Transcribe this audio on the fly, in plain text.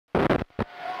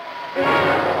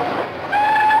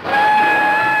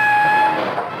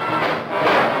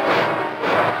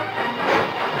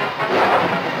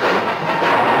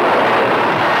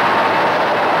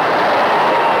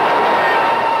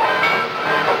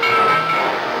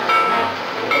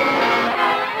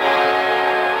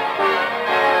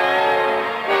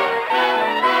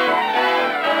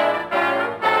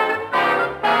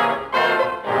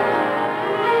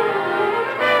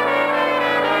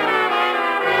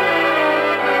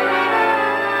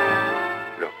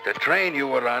train you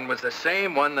were on was the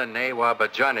same one the Nawab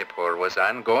of Jaunipur was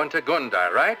on going to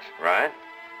Gundar, right? Right.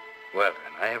 Well,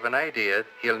 then, I have an idea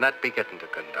he'll not be getting to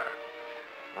Gundar.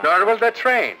 Nor will the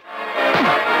train.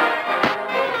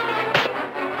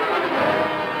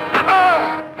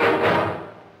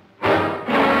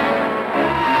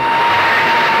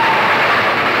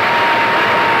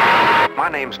 My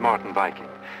name's Martin Viking.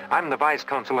 I'm the vice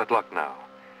consul at Lucknow.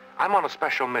 I'm on a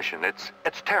special mission. It's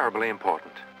terribly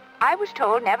important. I was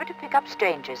told never to pick up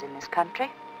strangers in this country.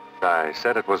 I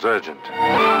said it was urgent.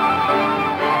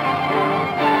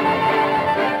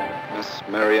 Miss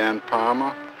Mary Ann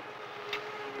Palmer.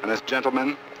 And this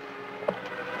gentleman?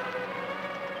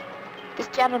 This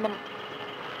gentleman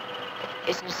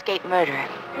is an escaped murderer.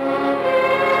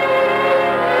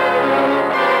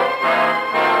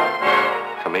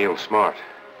 Camille Smart,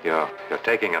 you're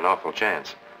taking an awful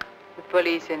chance. The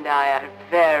police and I are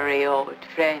very old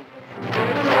friends.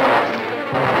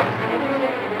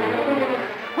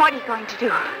 What are you going to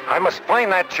do? I must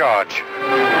find that charge.